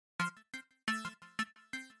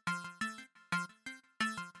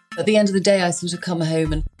At the end of the day, I sort of come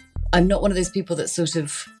home and I'm not one of those people that sort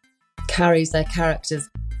of carries their characters.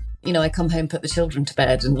 You know, I come home, put the children to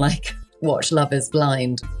bed and watch Love is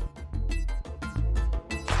Blind.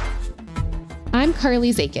 I'm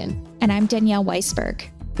Carly Zakin. And I'm Danielle Weisberg.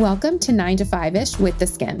 Welcome to 9 to 5-ish with The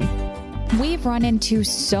Skin. We've run into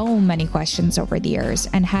so many questions over the years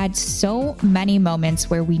and had so many moments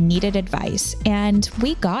where we needed advice, and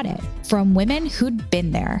we got it from women who'd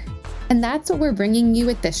been there. And that's what we're bringing you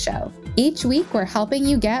with this show. Each week, we're helping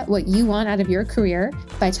you get what you want out of your career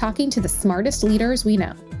by talking to the smartest leaders we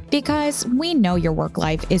know. Because we know your work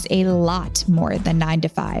life is a lot more than 9 to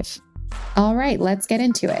 5. All right, let's get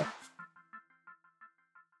into it.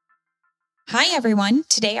 Hi, everyone.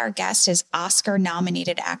 Today, our guest is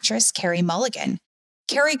Oscar-nominated actress Carey Mulligan.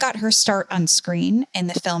 Carey got her start on screen in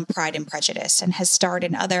the film Pride and Prejudice and has starred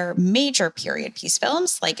in other major period piece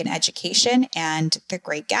films like In Education and The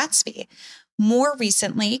Great Gatsby. More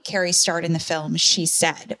recently, Carey starred in the film She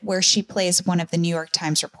Said, where she plays one of the New York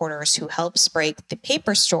Times reporters who helps break the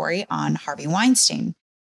paper story on Harvey Weinstein.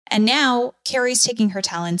 And now, Carey's taking her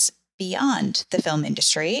talents beyond the film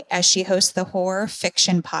industry as she hosts the horror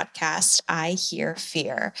fiction podcast I Hear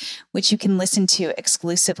Fear, which you can listen to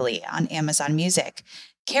exclusively on Amazon Music.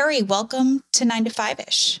 Carey, welcome to 9 to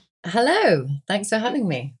 5-ish. Hello. Thanks for having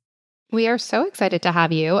me. We are so excited to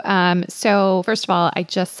have you. So first of all, I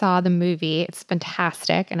just saw the movie. It's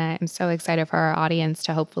fantastic, and I'm so excited for our audience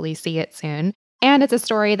to hopefully see it soon. And it's a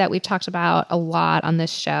story that we've talked about a lot on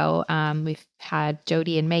this show. We've had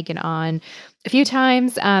Jodie and Megan on a few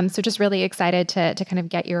times. So just really excited to kind of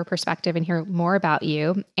get your perspective and hear more about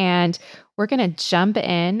you. And we're going to jump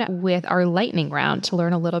in with our lightning round to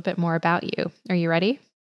learn a little bit more about you. Are you ready?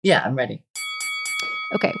 Yeah, I'm ready.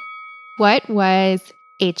 Okay. What was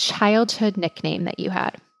a childhood nickname that you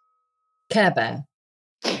had? Care Bear.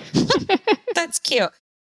 That's cute.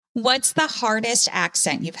 What's the hardest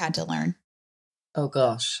accent you've had to learn? Oh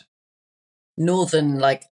gosh. Northern,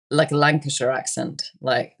 like a Lancashire accent,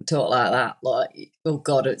 talk like that. Oh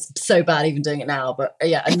God, it's so bad even doing it now. But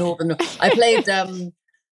yeah, a northern. I played the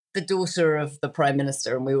daughter of the Prime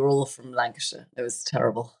Minister, and we were all from Lancashire. It was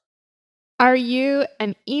terrible. Are you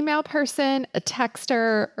an email person, a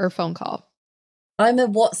texter, or phone call? I'm a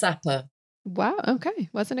WhatsApper. Wow. Okay.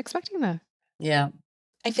 Wasn't expecting that. Yeah.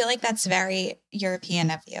 I feel like that's very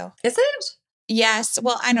European of you. Is it? Yes.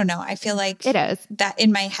 Well, I don't know. I feel like it is that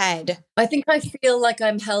in my head. I think I feel like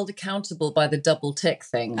I'm held accountable by the double tick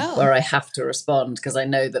thing where I have to respond because I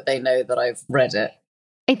know that they know that I've read it.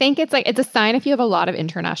 I think it's a sign if you have a lot of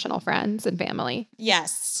international friends and family.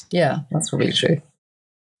 Yes. Yeah, that's really true.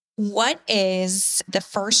 What is the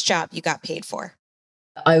first job you got paid for?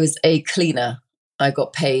 I was a cleaner. I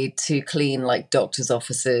got paid to clean doctors'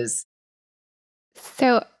 offices.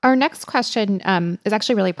 So our next question is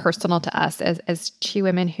actually really personal to us as two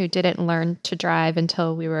women who didn't learn to drive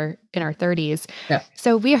until we were in our 30s. Yeah.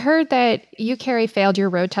 So we heard that you, Carey, failed your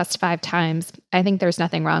road test 5 times. I think there's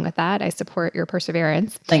nothing wrong with that. I support your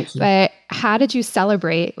perseverance. Thank you. But how did you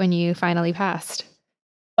celebrate when you finally passed?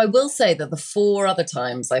 I will say that the 4 other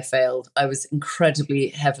times I failed, I was incredibly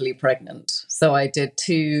heavily pregnant. So I did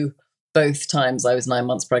 2, both times I was 9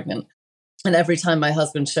 months pregnant. And every time my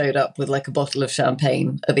husband showed up with a bottle of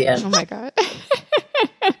champagne at the end. Oh my God.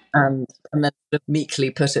 and then meekly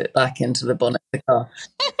put it back into the bonnet of the car.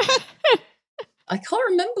 I can't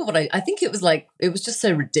remember what I think it was it was just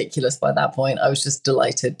so ridiculous by that point. I was just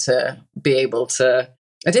delighted to be able to,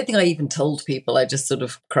 I don't think I even told people. I just sort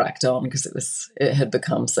of cracked on because it had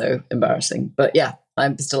become so embarrassing. But yeah, I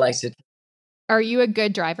was delighted. Are you a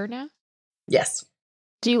good driver now? Yes.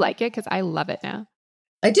 Do you like it? Because I love it now.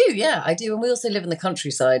 I do, yeah, I do. And we also live in the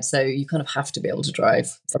countryside, so you kind of have to be able to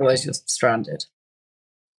drive. Otherwise, you're stranded.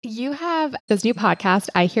 You have this new podcast,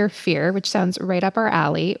 I Hear Fear, which sounds right up our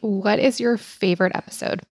alley. What is your favorite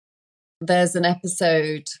episode? There's an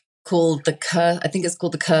episode called I think it's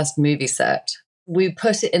called The Cursed Movie Set. We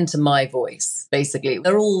put it into my voice, basically.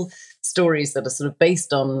 They're all stories that are sort of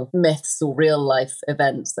based on myths or real life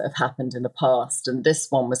events that have happened in the past. And this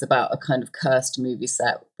one was about a kind of cursed movie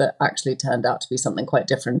set that actually turned out to be something quite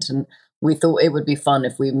different. And we thought it would be fun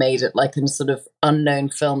if we made it like a sort of unknown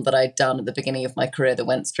film that I'd done at the beginning of my career that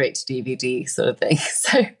went straight to DVD sort of thing.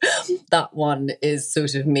 So that one is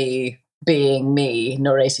sort of me being me,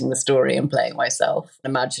 narrating the story and playing myself,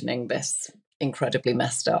 imagining this incredibly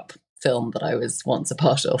messed up film that I was once a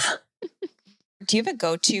part of. Do you have a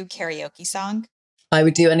go-to karaoke song? I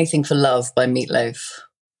would do Anything for Love by Meatloaf.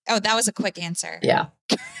 Oh, that was a quick answer. Yeah.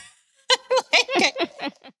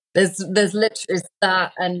 There's literally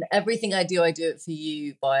that, and Everything I Do It For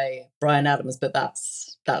You by Bryan Adams, but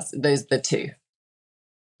those are the 2.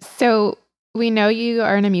 So we know you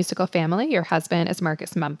are in a musical family. Your husband is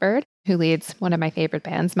Marcus Mumford, who leads one of my favorite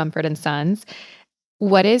bands, Mumford and Sons.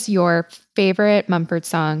 What is your favorite Mumford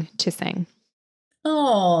song to sing?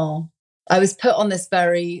 Oh, I was put on this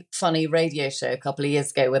very funny radio show a couple of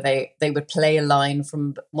years ago where they would play a line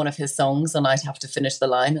from one of his songs and I'd have to finish the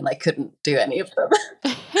line, and I couldn't do any of them.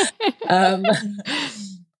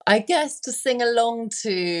 I guess to sing along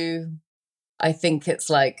to, I think it's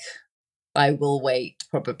like I Will Wait,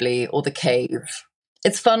 probably, or The Cave.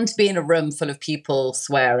 It's fun to be in a room full of people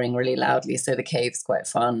swearing really loudly, so The Cave's quite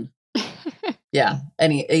fun. Yeah,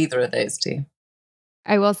 either of those two.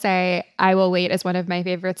 I will say I Will Wait is one of my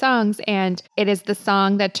favorite songs, and it is the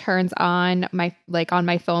song that turns on my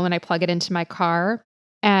phone when I plug it into my car.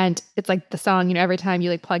 And it's like the song, every time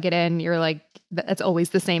you plug it in, you're like, that's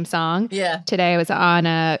always the same song. Yeah. Today I was on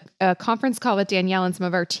a conference call with Danielle and some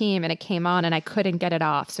of our team, and it came on and I couldn't get it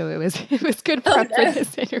off. So it was good prep for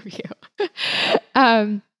this interview.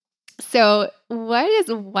 So what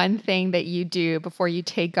is one thing that you do before you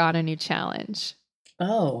take on a new challenge?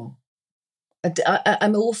 Oh,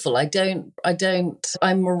 I'm awful.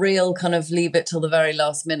 I'm a real kind of leave it till the very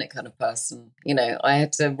last minute kind of person. I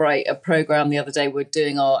had to write a program the other day. We're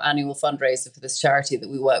doing our annual fundraiser for this charity that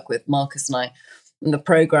we work with, Marcus and I. And the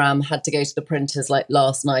program had to go to the printers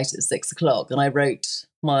last night at 6:00. And I wrote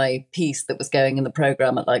my piece that was going in the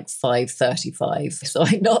program at 5:35. So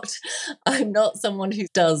I'm not someone who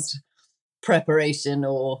does preparation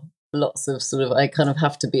or lots of I kind of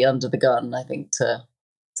have to be under the gun, I think, to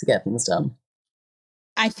get things done.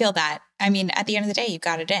 I feel that. I mean, at the end of the day, you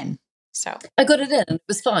got it in. So I got it in. It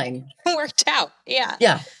was fine. It worked out. Yeah.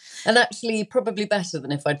 Yeah. And actually probably better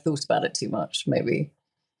than if I'd thought about it too much. Maybe.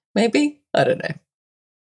 I don't know.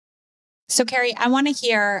 So Carrie, I want to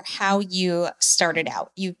hear how you started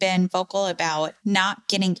out. You've been vocal about not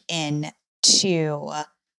getting into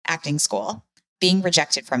acting school, being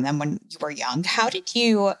rejected from them when you were young. How did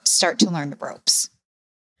you start to learn the ropes?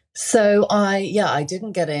 So I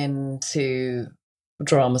didn't get into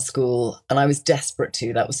drama school, and I was desperate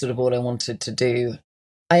to. That was sort of all I wanted to do.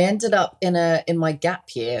 I ended up in my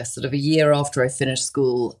gap year, sort of a year after I finished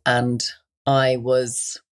school, and I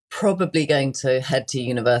was probably going to head to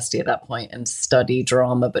university at that point and study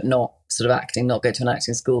drama, but not sort of acting, not go to an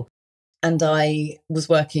acting school. And I was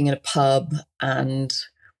working in a pub, and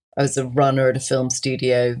I was a runner at a film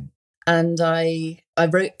studio. And I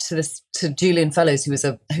wrote to Julian Fellows, who's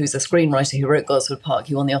a screenwriter who wrote Gosford Park.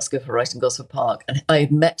 He won the Oscar for writing Gosford Park. And I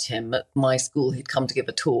had met him at my school. He'd come to give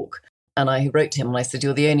a talk. And I wrote to him and I said,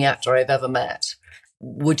 "You're the only actor I've ever met.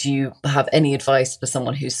 Would you have any advice for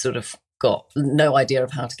someone who's sort of got no idea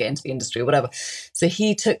of how to get into the industry or whatever?" So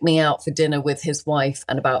he took me out for dinner with his wife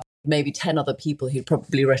and about maybe 10 other people who'd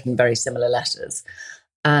probably written very similar letters.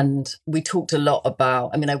 And we talked a lot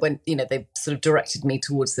about, I went, they sort of directed me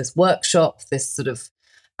towards this workshop, this sort of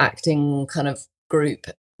acting kind of group,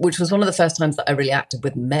 which was one of the first times that I really acted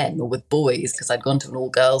with men or with boys, because I'd gone to an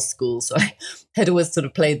all-girls school. So I had always sort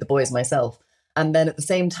of played the boys myself. And then at the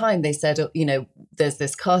same time, they said, there's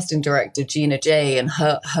this casting director, Gina J, and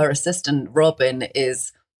her assistant, Robin,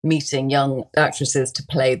 is meeting young actresses to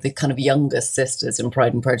play the kind of youngest sisters in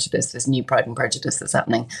Pride and Prejudice, this new Pride and Prejudice that's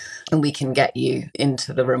happening, and we can get you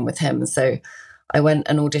into the room with him. So I went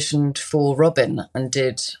and auditioned for Robin and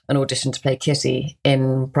did an audition to play Kitty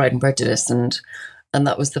in Pride and Prejudice, and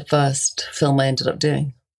that was the first film I ended up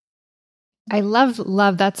doing. I love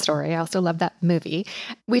that story. I also love that movie.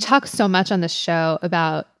 We talk so much on this show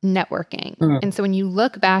about networking. And so when you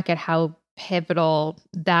look back at how pivotal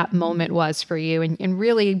that moment was for you and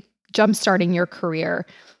really jumpstarting your career,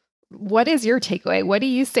 what is your takeaway? What do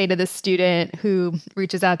you say to the student who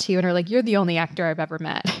reaches out to you and are like, "You're the only actor I've ever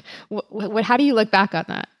met"? How do you look back on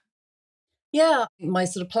that? Yeah, my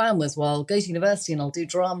sort of plan was, well, I'll go to university and I'll do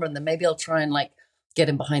drama, and then maybe I'll try and get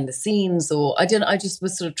in behind the scenes, or I just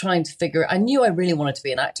was sort of trying to figure. I knew I really wanted to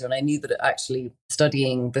be an actor, and I knew that actually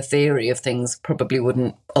studying the theory of things probably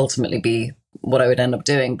wouldn't ultimately be what I would end up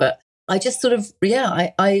doing. But I just sort of,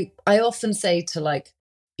 I often say to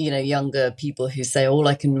younger people who say, all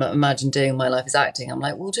I can imagine doing in my life is acting. I'm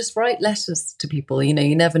like, well, just write letters to people. You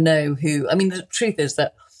never know who. The truth is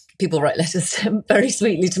that people write letters very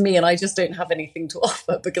sweetly to me, and I just don't have anything to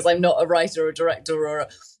offer because I'm not a writer or a director or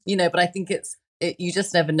but I think you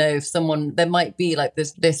just never know if there might be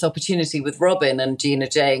this opportunity with Robin and Gina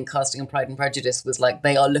J and casting in Pride and Prejudice was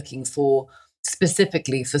they are looking for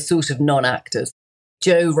specifically for sort of non-actors.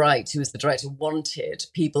 Joe Wright, who was the director, wanted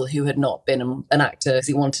people who had not been an actor because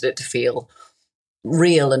he wanted it to feel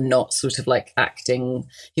real and not sort of acting.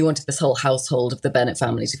 He wanted this whole household of the Bennett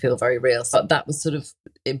family to feel very real. So that was sort of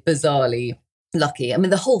bizarrely lucky. I mean,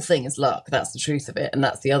 the whole thing is luck. That's the truth of it. And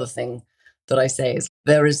that's the other thing that I say is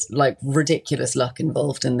there is like ridiculous luck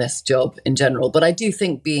involved in this job in general. But I do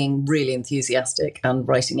think being really enthusiastic and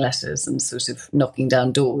writing letters and sort of knocking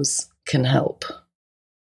down doors can help.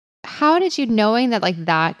 How did you, knowing that like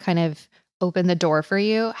that kind of opened the door for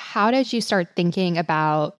you, how did you start thinking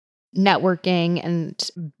about networking and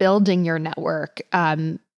building your network,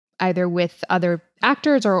 either with other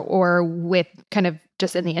actors or with kind of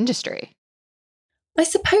just in the industry? I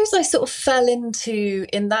suppose I sort of fell into,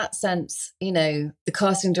 in that sense, you know, the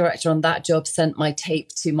casting director on that job sent my tape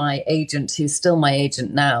to my agent, who's still my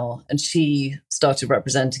agent now, and she started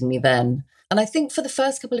representing me then. And I think for the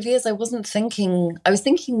first couple of years, I was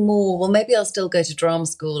thinking more, well, maybe I'll still go to drama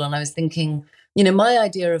school. And I was thinking, you know, my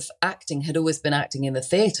idea of acting had always been acting in the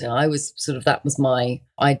theatre. That was my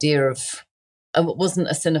idea of, I wasn't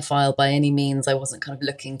a cinephile by any means. I wasn't kind of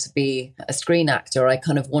looking to be a screen actor. I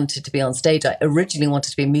kind of wanted to be on stage. I originally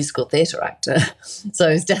wanted to be a musical theatre actor. So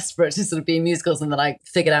I was desperate to sort of be in musicals. And then I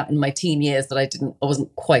figured out in my teen years that I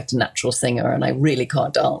wasn't quite a natural singer and I really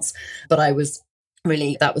can't dance. But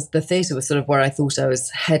the theatre was sort of where I thought I was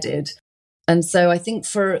headed. And so I think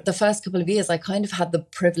for the first couple of years, I kind of had the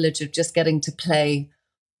privilege of just getting to play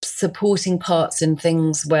supporting parts in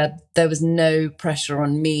things where there was no pressure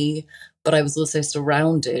on me, but I was also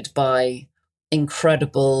surrounded by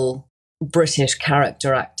incredible British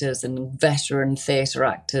character actors and veteran theatre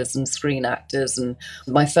actors and screen actors. And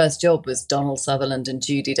my first job was Donald Sutherland and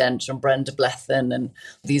Judi Dench and Brenda Blethyn and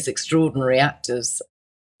these extraordinary actors.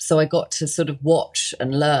 So I got to sort of watch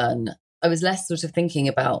and learn. I was less sort of thinking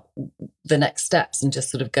about the next steps and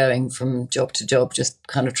just sort of going from job to job, just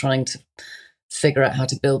kind of trying to figure out how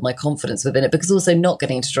to build my confidence within it, because also not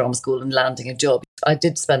getting into drama school and landing a job. I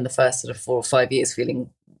did spend the first sort of 4 or 5 years feeling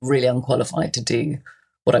really unqualified to do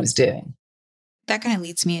what I was doing. That kind of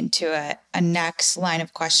leads me into a next line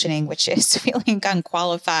of questioning, which is feeling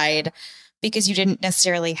unqualified because you didn't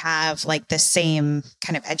necessarily have like the same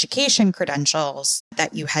kind of education credentials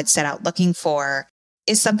that you had set out looking for,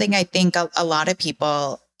 is something I think a lot of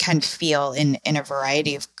people can feel in a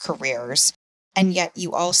variety of careers. And yet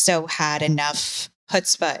you also had enough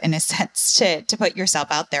chutzpah, in a sense, to put yourself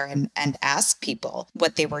out there and ask people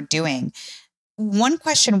what they were doing. One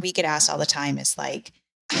question we get asked all the time is like,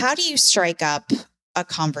 how do you strike up a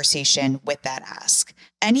conversation with that ask?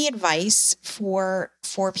 Any advice for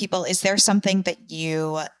people? Is there something that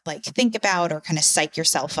you like think about or kind of psych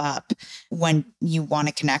yourself up when you want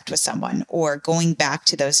to connect with someone? Or going back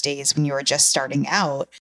to those days when you were just starting out,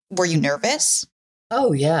 were you nervous?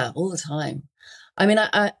 Oh yeah, all the time. I mean,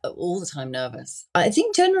 I all the time nervous. I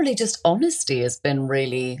think generally just honesty has been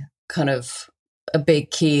really kind of a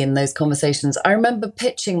big key in those conversations. I remember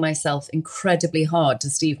pitching myself incredibly hard to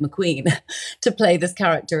Steve McQueen to play this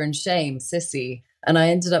character in Shame, Sissy, and I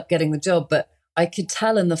ended up getting the job. But I could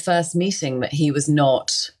tell in the first meeting that he was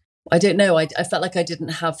not, I don't know, I felt like I didn't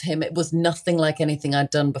have him. It was nothing like anything I'd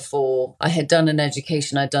done before. I had done an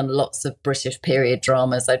education. I'd done lots of British period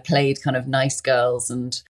dramas. I'd played kind of nice girls,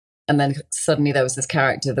 and then suddenly there was this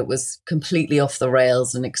character that was completely off the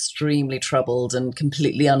rails and extremely troubled and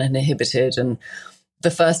completely uninhibited, and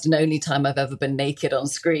the first and only time I've ever been naked on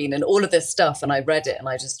screen and all of this stuff. And I read it and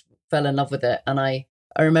I just fell in love with it. And I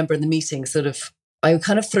remember in the meeting I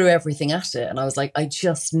kind of threw everything at it. And I was like, I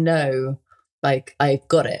just know, like, I've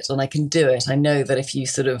got it and I can do it. I know that if you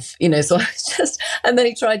sort of, you know, so I just, and then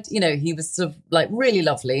he tried, you know, he was sort of like really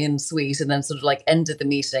lovely and sweet, and then sort of like ended the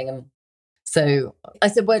meeting. And so I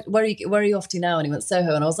said, where are you off to now? And he went,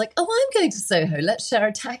 Soho. And I was like, oh, I'm going to Soho. Let's share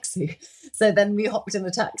a taxi. So then we hopped in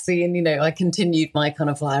the taxi and, you know, I continued my kind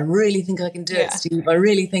of, I really think I can do it, Steve. I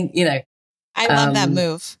really think, you know. I love that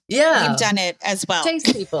move. Yeah. You've done it as well.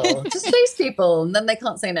 Chase people. Just chase people. And then they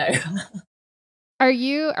can't say no. Are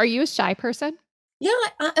you a shy person? Yeah.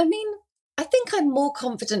 I mean, I think I'm more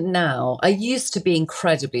confident now. I used to be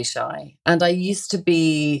incredibly shy and I used to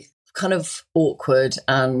be kind of awkward,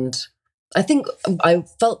 and I think I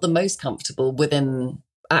felt the most comfortable within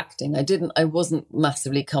acting. I wasn't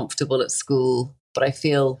massively comfortable at school, but I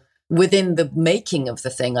feel within the making of the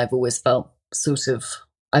thing, I've always felt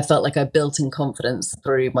I felt like I built in confidence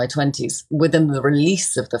through my 20s. Within the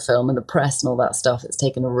release of the film and the press and all that stuff, it's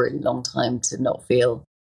taken a really long time to not feel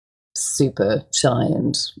super shy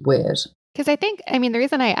and weird. Because I think, I mean, the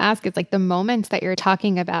reason I ask is like the moments that you're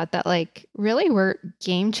talking about that like really were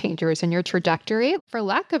game changers in your trajectory. For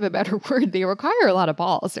lack of a better word, they require a lot of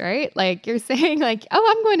balls, right? Like you're saying like,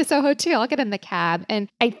 oh, I'm going to Soho too. I'll get in the cab. And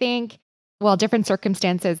I think, well, different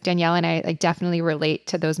circumstances, Danielle and I like definitely relate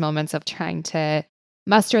to those moments of trying to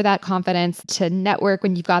muster that confidence to network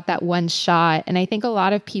when you've got that one shot. And I think a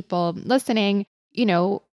lot of people listening,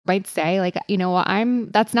 might say like,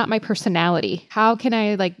 that's not my personality. How can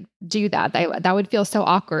I like do that? That would feel so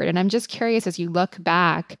awkward. And I'm just curious, as you look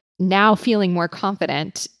back now feeling more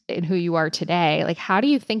confident in who you are today, like how do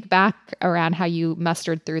you think back around how you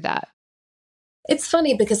mustered through that? It's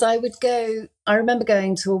funny because I remember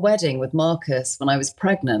going to a wedding with Marcus when I was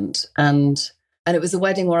pregnant, and it was a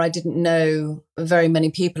wedding where I didn't know very many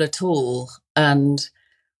people at all. And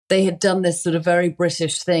they had done this sort of very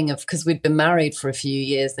British thing of, because we'd been married for a few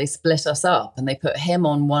years, they split us up and they put him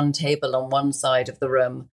on one table on one side of the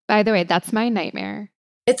room. By the way, that's my nightmare.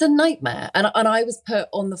 It's a nightmare. And I was put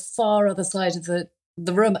on the far other side of the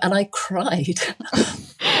room and I cried.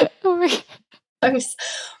 Oh my God. I was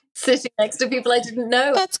sitting next to people I didn't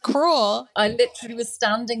know. That's cruel. I literally was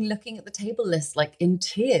standing looking at the table list like in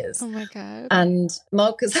tears. Oh my God. And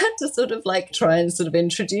Marcus had to sort of like try and sort of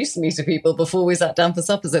introduce me to people before we sat down for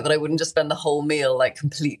supper so that I wouldn't just spend the whole meal like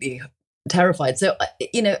completely terrified. So,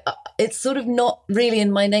 it's sort of not really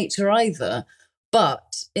in my nature either,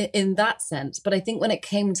 but in that sense. But I think when it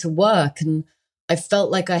came to work and I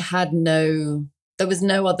felt like there was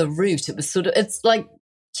no other route. It was sort of, it's like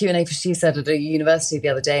Q&A for She Said at a university the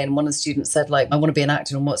other day, and one of the students said, like, I want to be an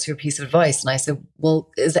actor, and what's your piece of advice? And I said, well,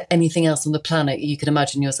 is there anything else on the planet you can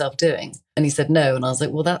imagine yourself doing? And he said, no. And I was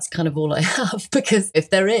like, well, that's kind of all I have, because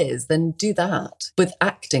if there is, then do that. With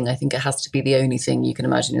acting, I think it has to be the only thing you can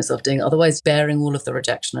imagine yourself doing. Otherwise, bearing all of the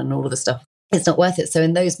rejection and all of the stuff, it's not worth it. So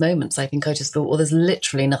in those moments, I think I just thought, well, there's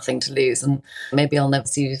literally nothing to lose, and maybe I'll never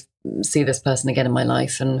see this person again in my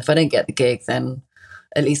life. And if I don't get the gig, then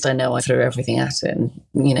at least I know I threw everything at it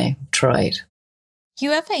and, tried.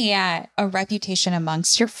 You have a reputation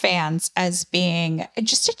amongst your fans as being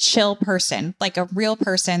just a chill person, like a real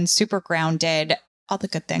person, super grounded, all the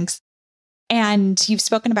good things. And you've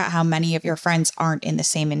spoken about how many of your friends aren't in the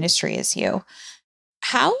same industry as you.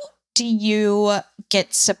 How do you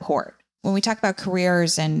get support when we talk about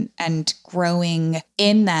careers and growing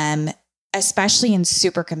in them, especially in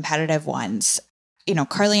super competitive ones?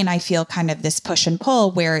 Carly and I feel kind of this push and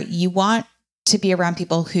pull where you want to be around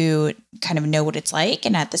people who kind of know what it's like.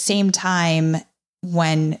 And at the same time,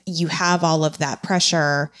 when you have all of that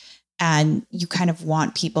pressure and you kind of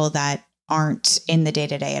want people that aren't in the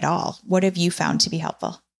day-to-day at all, what have you found to be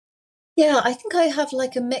helpful? Yeah, I think I have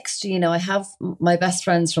like a mixture. I have my best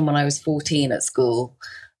friends from when I was 14 at school.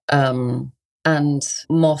 And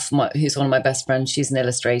Moff, who's one of my best friends, she's an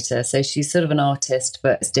illustrator. So she's sort of an artist,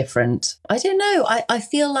 but it's different. I don't know. I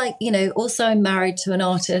feel like, also I'm married to an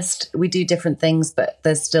artist. We do different things, but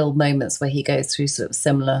there's still moments where he goes through sort of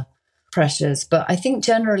similar pressures. But I think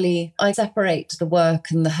generally I separate the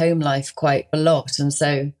work and the home life quite a lot. And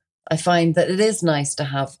so I find that it is nice to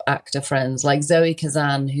have actor friends like Zoe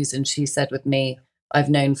Kazan, who's in She Said with me. I've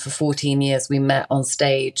known for 14 years. We met on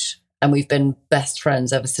stage. And we've been best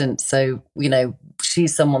friends ever since. So,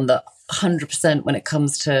 she's someone that 100% when it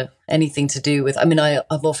comes to anything to do with,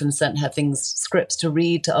 I've often sent her scripts to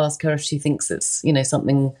read to ask her if she thinks it's,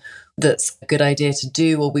 something that's a good idea to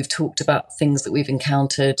do, or we've talked about things that we've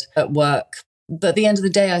encountered at work. But at the end of the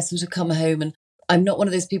day, I sort of come home and I'm not one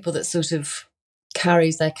of those people that sort of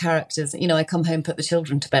carries their characters. I come home, put the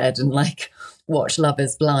children to bed and like watch Love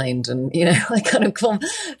is Blind and, I kind of come.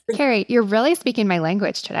 Carrie, you're really speaking my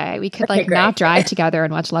language today. We could not drive together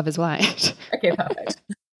and watch Love is Blind. Okay, perfect.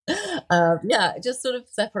 Just sort of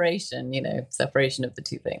separation, separation of the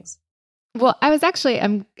two things. Well, I was actually,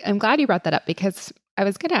 I'm glad you brought that up because I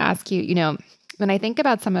was going to ask you, when I think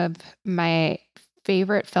about some of my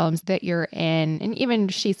favorite films that you're in, and even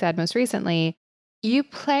She Said most recently, you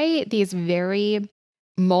play these very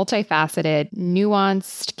multifaceted,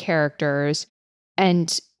 nuanced characters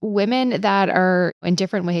and women that are in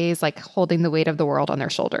different ways, like holding the weight of the world on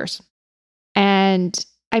their shoulders. And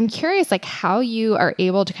I'm curious, like how you are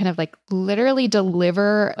able to kind of like literally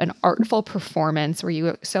deliver an artful performance where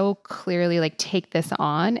you so clearly like take this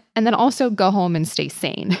on and then also go home and stay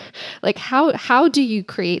sane. Like how do you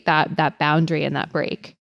create that boundary and that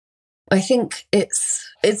break? I think it's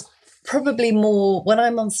probably more when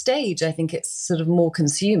I'm on stage. I think it's sort of more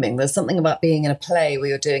consuming. There's something about being in a play where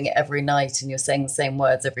you're doing it every night and you're saying the same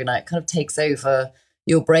words every night. It kind of takes over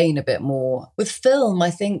your brain a bit more. With film, I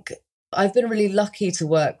think I've been really lucky to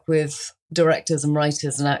work with directors and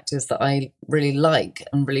writers and actors that I really like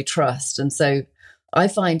and really trust. And so I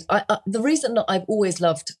find the reason that I've always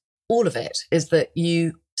loved all of it is that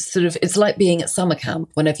you sort of, it's like being at summer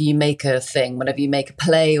camp. Whenever you make a thing, whenever you make a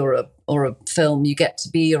play or a film, you get to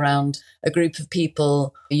be around a group of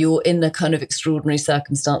people. You're in a kind of extraordinary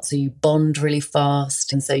circumstance, so you bond really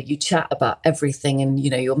fast. And so you chat about everything, and,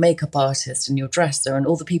 your makeup artist and your dresser and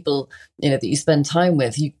all the people, that you spend time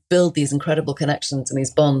with. You build these incredible connections and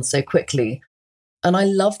these bonds so quickly. And I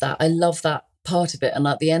love that. I love that part of it. And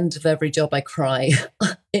at the end of every job, I cry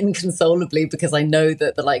inconsolably, because I know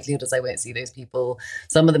that the likelihood is I won't see those people,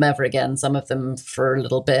 some of them ever again, some of them for a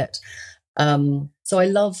little bit. So I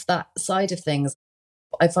love that side of things.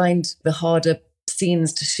 I find the harder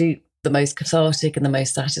scenes to shoot the most cathartic and the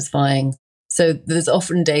most satisfying. So there's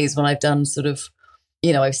often days when I've done sort of,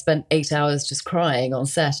 I've spent 8 hours just crying on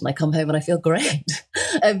set, and I come home and I feel great.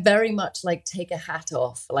 I very much like take a hat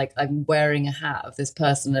off, like I'm wearing a hat of this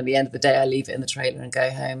person. At the end of the day, I leave it in the trailer and go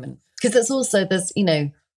home. And because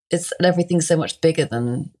it's everything's so much bigger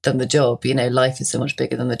than the job. Life is so much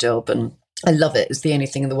bigger than the job, and I love it. It's the only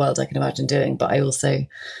thing in the world I can imagine doing. But I also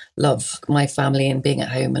love my family and being at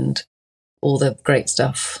home and all the great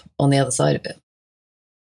stuff on the other side of it.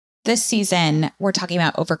 This season, we're talking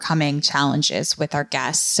about overcoming challenges with our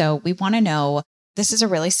guests. So we want to know, this is a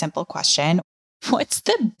really simple question. What's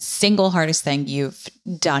the single hardest thing you've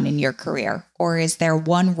done in your career? Or is there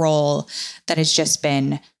one role that has just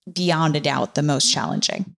been beyond a doubt the most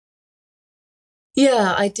challenging?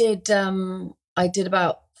 Yeah, I did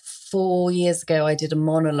about 4 years ago, I did a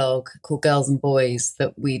monologue called Girls and Boys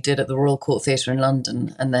that we did at the Royal Court Theatre in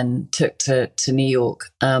London and then took to New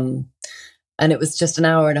York. And it was just an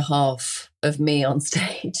hour and a half of me on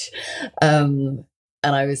stage. And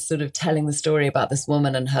I was sort of telling the story about this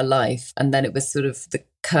woman and her life. And then it was sort of the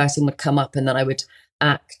curtain would come up and then I would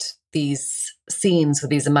act these scenes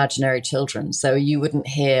with these imaginary children. So you wouldn't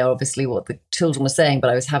hear, obviously, what the children were saying, but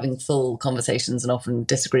I was having full conversations and often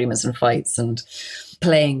disagreements and fights and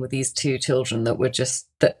playing with these two children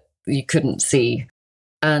that you couldn't see.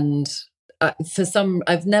 And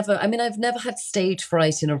I've never had stage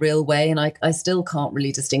fright in a real way. And I still can't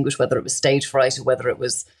really distinguish whether it was stage fright or whether it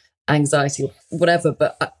was anxiety or whatever.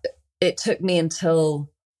 But it took me until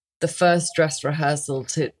the first dress rehearsal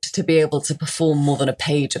to be able to perform more than a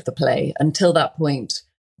page of the play. Until that point,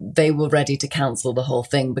 they were ready to cancel the whole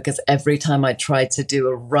thing, because every time I tried to do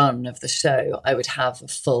a run of the show, I would have a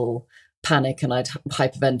full panic and I'd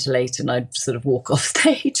hyperventilate and I'd sort of walk off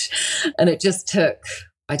stage. And it just took,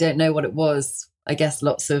 I don't know what it was, I guess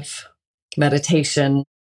lots of meditation.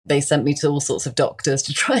 They sent me to all sorts of doctors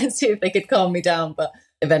to try and see if they could calm me down. But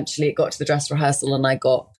eventually it got to the dress rehearsal and I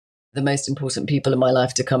got the most important people in my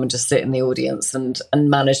life to come and just sit in the audience and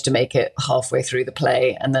managed to make it halfway through the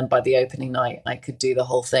play. And then by the opening night, I could do the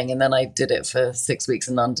whole thing. And then I did it for 6 weeks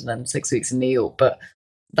in London and 6 weeks in New York. But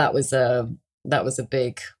that was a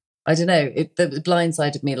big, I don't know, it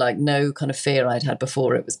blindsided me like no kind of fear I'd had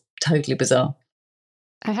before. It was totally bizarre.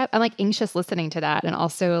 I'm like anxious listening to that, and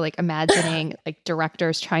also like imagining like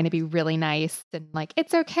directors trying to be really nice and like,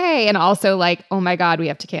 it's okay. And also like, oh my God, we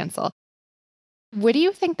have to cancel. What do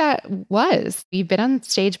you think that was? You've been on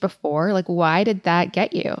stage before. Like, why did that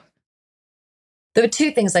get you? There were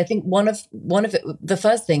two things. I think one of it, the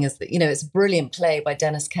first thing is that, it's a brilliant play by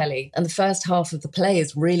Dennis Kelly. And the first half of the play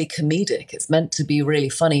is really comedic. It's meant to be really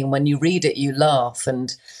funny. And when you read it, you laugh.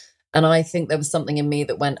 And I think there was something in me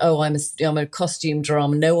that went, oh, I'm a costume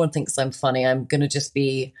drama. No one thinks I'm funny. I'm going to just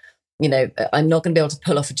be, I'm not going to be able to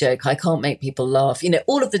pull off a joke. I can't make people laugh.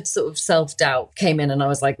 All of the sort of self-doubt came in and I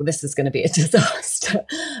was like, well, this is going to be a disaster.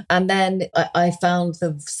 And then I found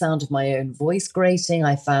the sound of my own voice grating.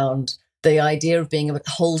 I found the idea of being able to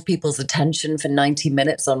hold people's attention for 90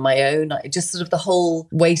 minutes on my own. Just sort of the whole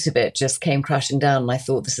weight of it just came crashing down. And I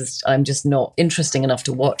thought, I'm just not interesting enough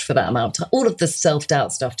to watch for that amount of time. All of the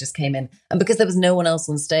self-doubt stuff just came in. And because there was no one else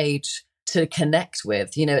on stage to connect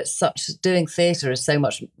with, doing theatre is so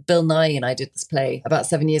much. Bill Nighy and I did this play about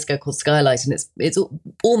 7 years ago called Skylight, and it's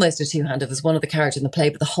almost a two-hander. There's one of the characters in the play,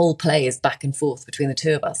 but the whole play is back and forth between the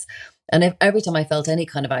two of us. And every time I felt any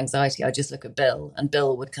kind of anxiety, I'd just look at Bill, and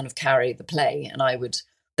Bill would kind of carry the play, and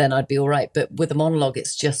I'd be all right. But with a monologue,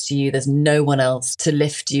 it's just you. There's no one else to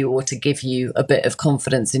lift you or to give you a bit of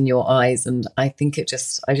confidence in your eyes. And I think I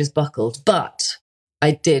just buckled. But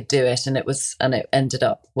I did do it, and it ended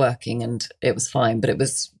up working, and it was fine. But it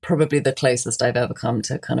was probably the closest I've ever come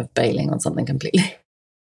to kind of bailing on something completely.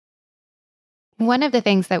 One of the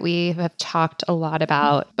things that we have talked a lot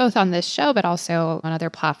about, both on this show, but also on other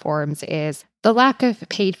platforms, is the lack of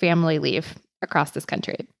paid family leave across this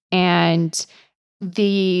country. And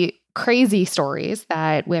the crazy stories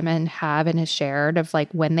that women have and have shared of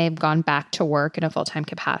like when they've gone back to work in a full-time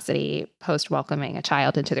capacity post welcoming a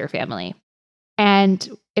child into their family. And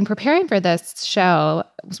in preparing for this show,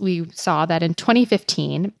 we saw that in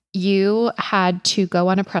 2015, you had to go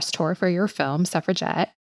on a press tour for your film,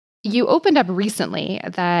 Suffragette. You opened up recently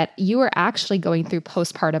that you were actually going through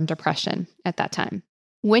postpartum depression at that time.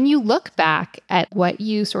 When you look back at what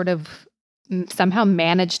you sort of somehow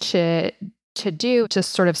managed to do to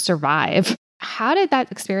sort of survive, how did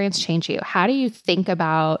that experience change you? How do you think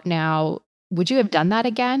about now? Would you have done that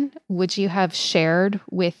again? Would you have shared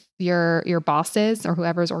with your bosses or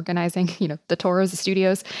whoever's organizing, the tours, the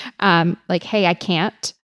studios, like, hey, I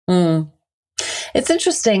can't? It's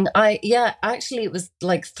interesting. Actually, it was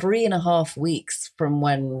like 3.5 weeks from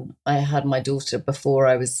when I had my daughter before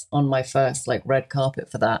I was on my first like red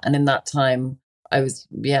carpet for that. And in that time, I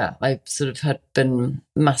sort of had been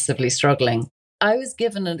massively struggling. I was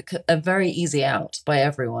given a very easy out by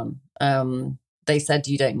everyone. They said,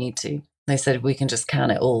 you don't need to. They said, we can just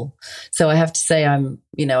can it all. So I have to say I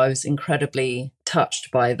was incredibly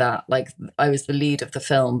touched by that. Like, I was the lead of the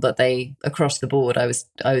film, but across the board, I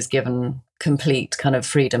was given complete kind of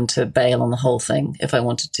freedom to bail on the whole thing if I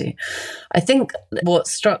wanted to. I think what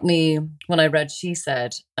struck me when I read She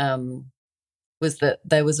Said was that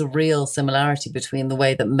there was a real similarity between the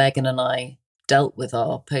way that Megan and I dealt with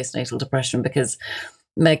our postnatal depression, because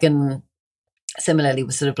Megan similarly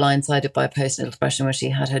was sort of blindsided by postnatal depression when she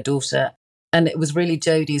had her daughter. And it was really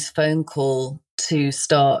Jodie's phone call to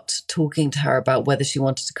start talking to her about whether she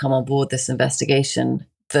wanted to come on board this investigation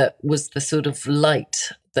that was the sort of light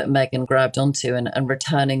that Megan grabbed onto, and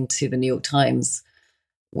returning to the New York Times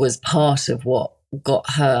was part of what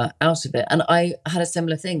got her out of it. And I had a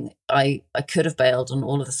similar thing. I could have bailed on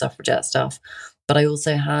all of the suffragette stuff, but I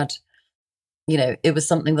also had, it was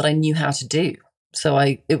something that I knew how to do. So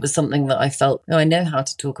it was something that I felt, I know how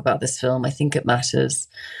to talk about this film. I think it matters.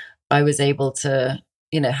 I was able to,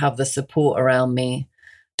 have the support around me,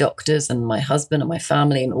 doctors and my husband and my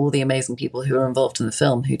family and all the amazing people who were involved in the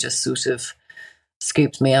film who just sort of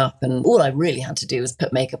scooped me up. And all I really had to do was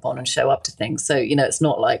put makeup on and show up to things. So, it's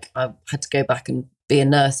not like I had to go back and be a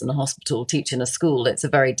nurse in a hospital, teach in a school. It's a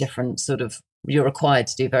very different sort of, you're required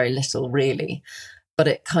to do very little really. But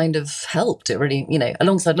it kind of helped. It really,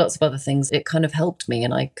 alongside lots of other things, it kind of helped me.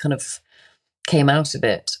 And I kind of came out of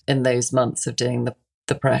it in those months of doing the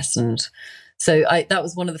press. And so that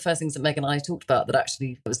was one of the first things that Megan and I talked about, that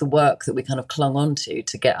actually it was the work that we kind of clung on to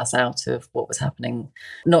get us out of what was happening,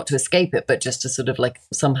 not to escape it, but just to sort of like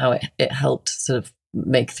somehow it helped sort of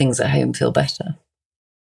make things at home feel better.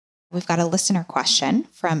 We've got a listener question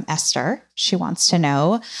from Esther. She wants to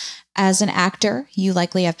know, as an actor, you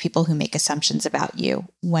likely have people who make assumptions about you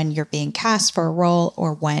when you're being cast for a role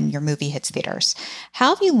or when your movie hits theaters.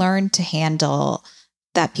 How have you learned to handle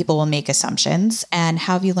that people will make assumptions, and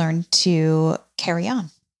how have you learned to carry on?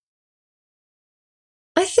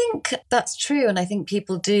 I think that's true. And I think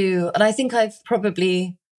people do. And I think I've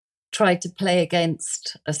probably tried to play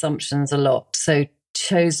against assumptions a lot. So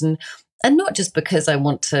chosen, and not just because I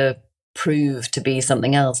want to prove to be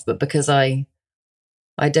something else, but because I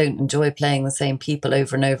don't enjoy playing the same people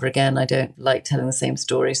over and over again. I don't like telling the same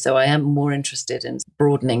story. So I am more interested in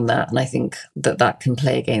broadening that. And I think that can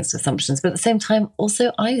play against assumptions. But at the same time,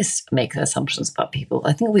 also, I just make assumptions about people.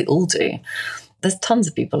 I think we all do. There's tons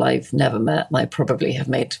of people I've never met and I probably have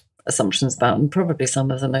made assumptions about, and probably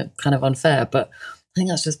some of them are kind of unfair. But I think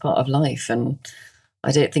that's just part of life. And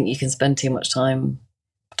I don't think you can spend too much time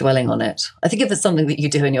dwelling on it. I think if it's something that you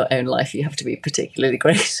do in your own life, you have to be particularly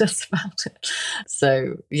gracious about it.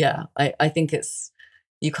 So yeah, I think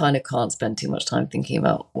you kind of can't spend too much time thinking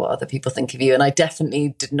about what other people think of you. And I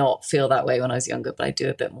definitely did not feel that way when I was younger, but I do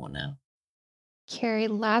a bit more now. Carrie,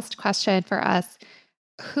 last question for us.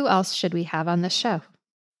 Who else should we have on the show?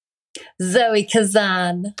 Zoe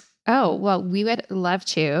Kazan. Oh, well, we would love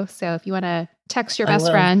to. So if you want to text your best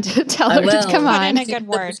friend, tell her to come on. Put in a good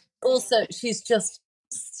word. Also,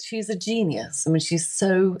 she's a genius. I mean, she's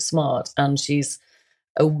so smart and she's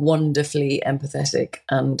a wonderfully empathetic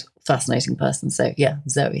and fascinating person. So yeah,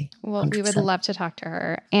 Zoe. Well, 100%. We would love to talk to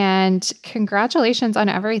her. And congratulations on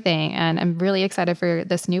everything. And I'm really excited for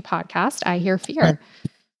this new podcast, I Hear Fear.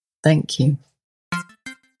 Thank you.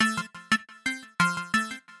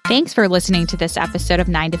 Thanks for listening to this episode of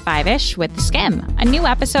 9 to 5-ish with Skim. A new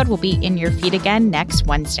episode will be in your feed again next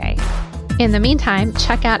Wednesday. In the meantime,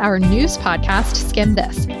 check out our news podcast, Skim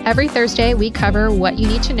This. Every Thursday, we cover what you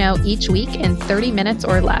need to know each week in 30 minutes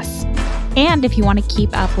or less. And if you want to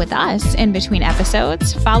keep up with us in between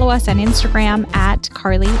episodes, follow us on Instagram at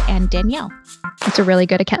Carly and Danielle. It's a really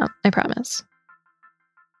good account, I promise.